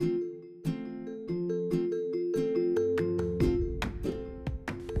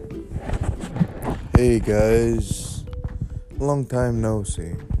Hey guys, long time no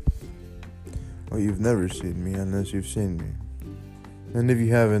see. Well, you've never seen me unless you've seen me. And if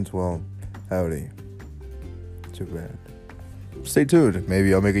you haven't, well, howdy. Too bad. Stay tuned,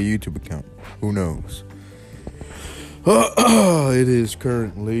 maybe I'll make a YouTube account. Who knows? It is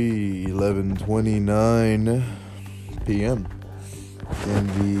currently 11:29 p.m. in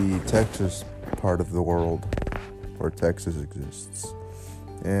the Texas part of the world, where Texas exists.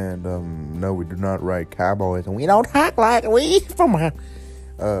 And no, we do not ride cowboys, and we don't talk like we from we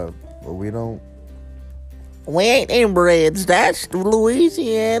ain't inbreds. That's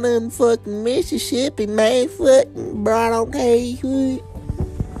Louisiana and fucking Mississippi, man. Fucking brought on K.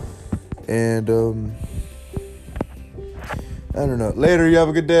 And I don't know. Later, you have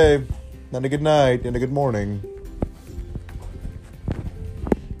a good day, and a good night, and a good morning.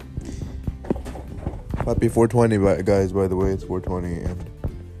 Happy 420, guys. By the way, it's 420, and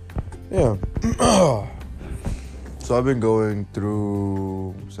yeah. So I've been going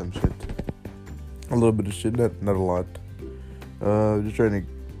through some shit. A little bit of shit, not a lot. Just trying to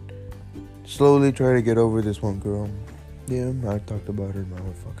slowly try to get over this one girl. Yeah, I talked about her in my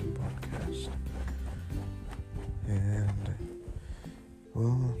own fucking podcast. And,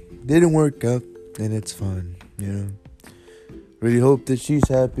 well, didn't work out, and it's fine, you know. Really hope that she's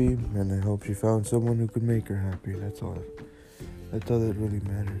happy, and I hope she found someone who could make her happy. That's all that really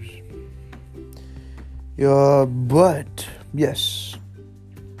matters. Yeah, but yes,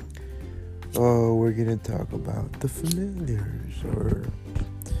 we're gonna talk about the familiars, or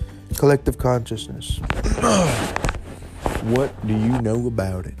collective consciousness. What do you know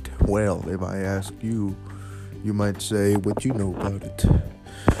about it? Well, if I ask you, you might say what you know about it.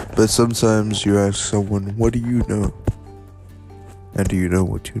 But sometimes you ask someone, what do you know? And do you know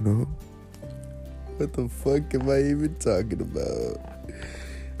what you know? What the fuck am I even talking about?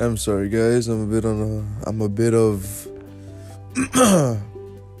 I'm sorry, guys. I'm a bit of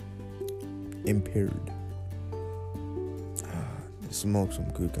impaired. Smoke some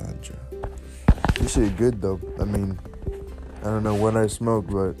good ganja. This shit good though. I mean, I don't know what I smoke,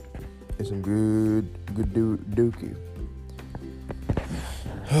 but it's some good dookie.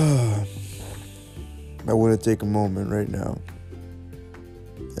 I want to take a moment right now,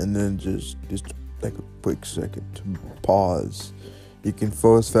 and then just like a quick second to pause. You can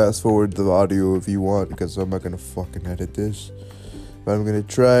fast forward the audio if you want, because I'm not gonna fucking edit this. But I'm gonna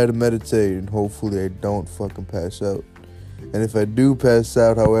try to meditate, and hopefully I don't fucking pass out. And if I do pass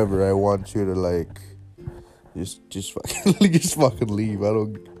out, however, I want you to like just fucking leave.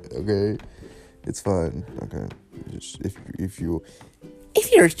 Okay? It's fine. Okay. Just if you're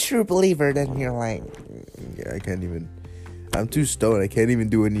a true believer, then you're like, yeah, I can't even. I'm too stoned. I can't even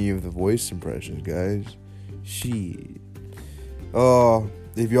do any of the voice impressions, guys. Shit.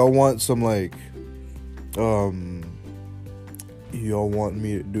 If y'all want some like, y'all want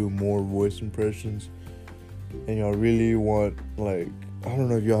me to do more voice impressions, and y'all really want, like, I don't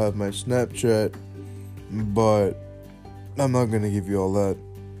know if y'all have my Snapchat, but I'm not gonna give you all that.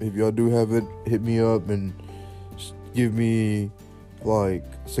 If y'all do have it, hit me up and give me like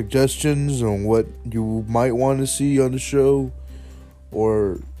suggestions on what you might want to see on the show,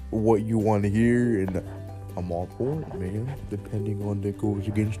 or what you want to hear, and I'm all for it, man. Depending on that goes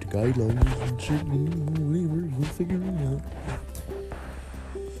against the guidelines and shit, whatever, we'll figure it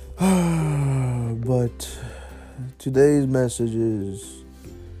out. But today's message is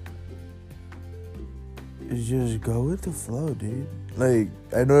just go with the flow, dude. Like,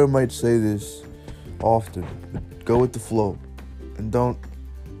 I know I might say this often, but go with the flow. And don't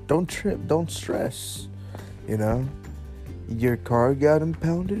trip, don't stress, you know? Your car got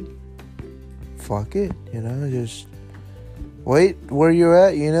impounded? Fuck it, you know, just wait where you're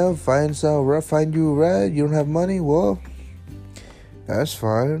at, you know, find you a ride. You don't have money? Well, that's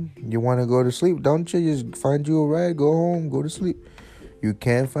fine. You want to go to sleep, don't you? Just find you a ride, go home, go to sleep. You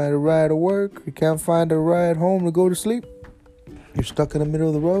can't find a ride to work, you can't find a ride home to go to sleep. You're stuck in the middle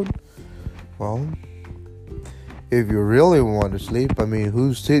of the road. Well, if you really want to sleep, I mean,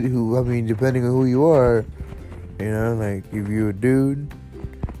 depending on who you are, you know, like, if you're a dude,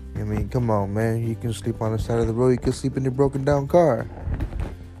 I mean, come on, man, you can sleep on the side of the road, you can sleep in your broken down car.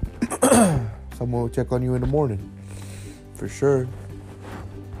 Someone will check on you in the morning, for sure.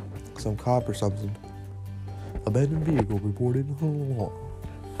 Some cop or something. Abandoned vehicle reported.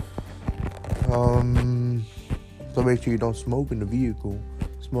 So make sure you don't smoke in the vehicle.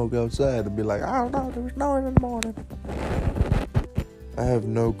 Smoke outside and be like, I don't know, there was noise in the morning. I have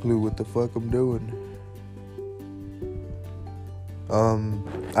no clue what the fuck I'm doing.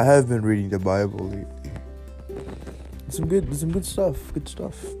 I have been reading the Bible lately. Some good stuff.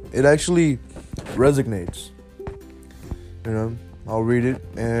 It actually resonates. You know, I'll read it,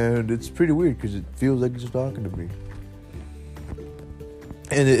 and it's pretty weird because it feels like it's talking to me.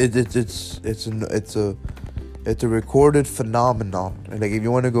 And it's a recorded phenomenon. And like, if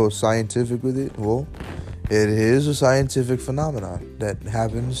you want to go scientific with it, well, it is a scientific phenomenon that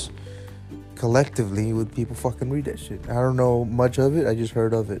happens collectively when people fucking read that shit. I don't know much of it. I just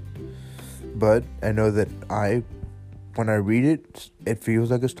heard of it, but I know that when I read it, it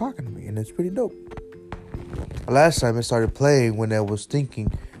feels like it's talking to me, and it's pretty dope. Last time it started playing when I was thinking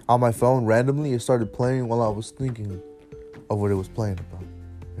on my phone randomly. It started playing while I was thinking of what it was playing about.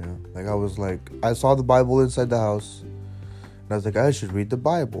 You know, like I saw the Bible inside the house, and I was like, I should read the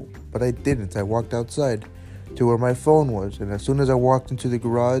Bible, but I didn't. I walked outside to where my phone was, and as soon as I walked into the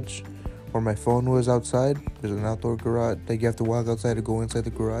garage where my phone was outside, there's an outdoor garage. Like, you have to walk outside to go inside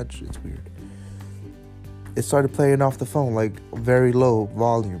the garage. It's weird. It started playing off the phone, like very low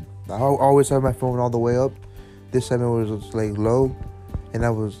volume. I always have my phone all the way up. This time it was like low, and I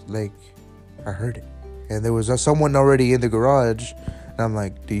was like, I heard it, and there was someone already in the garage. And I'm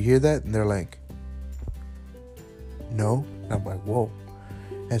like, do you hear that? And they're like, no. And I'm like, whoa.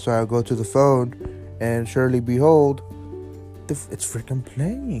 And so I go to the phone, and surely behold, it's freaking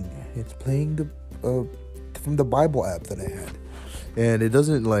playing. It's playing from the Bible app that I had. And it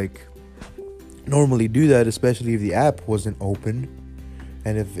doesn't like normally do that, especially if the app wasn't open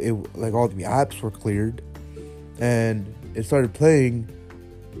and if it like all the apps were cleared. And it started playing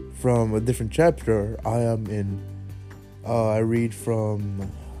from a different chapter. I read from,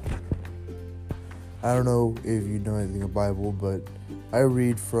 I don't know if you know anything of Bible, but I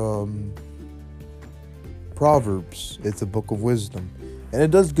read from Proverbs. It's a book of wisdom, and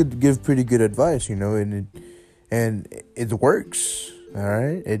it does give pretty good advice, you know, and it works. All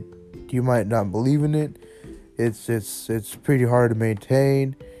right, you might not believe in it. It's pretty hard to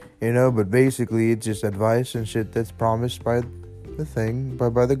maintain, you know, but basically it's just advice and shit that's promised by the thing,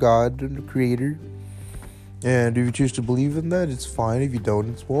 by the God and the Creator. And if you choose to believe in that, it's fine. If you don't,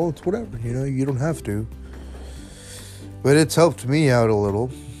 it's whatever, you know, you don't have to. But it's helped me out a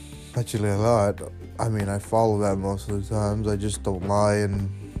little. Actually, a lot. I mean, I follow that most of the times. I just don't lie and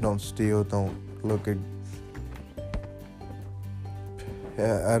don't steal, don't look at...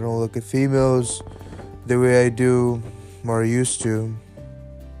 I don't look at females the way I do, or I used to.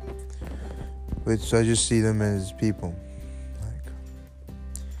 Which I just see them as people. Like,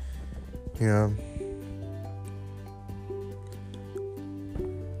 you know...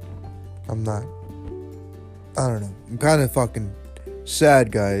 I don't know. I'm kind of fucking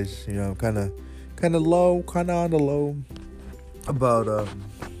sad, guys. You know, I'm kind of low, kind of on the low about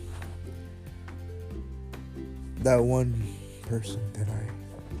that one person that I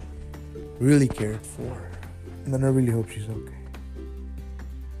really cared for, and I really hope she's okay.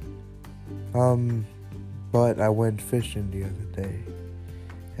 But I went fishing the other day,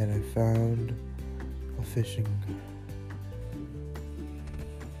 and I found a fishing.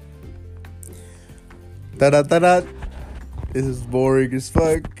 Da-da-da-da. This is boring as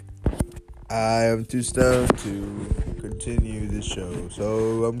fuck. I am too stoned to continue the show,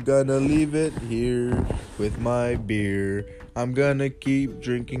 so I'm gonna leave it here with my beer. I'm gonna keep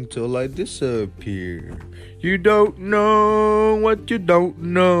drinking till I disappear. You don't know what you don't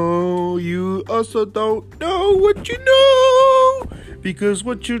know. You also don't know what you know, because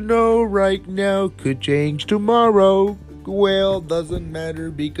what you know right now could change tomorrow. Well, doesn't matter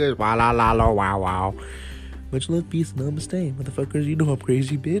because wow, la la la, wow wow. Much love, peace, namaste, motherfuckers. You know I'm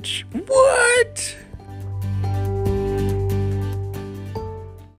crazy, bitch. What?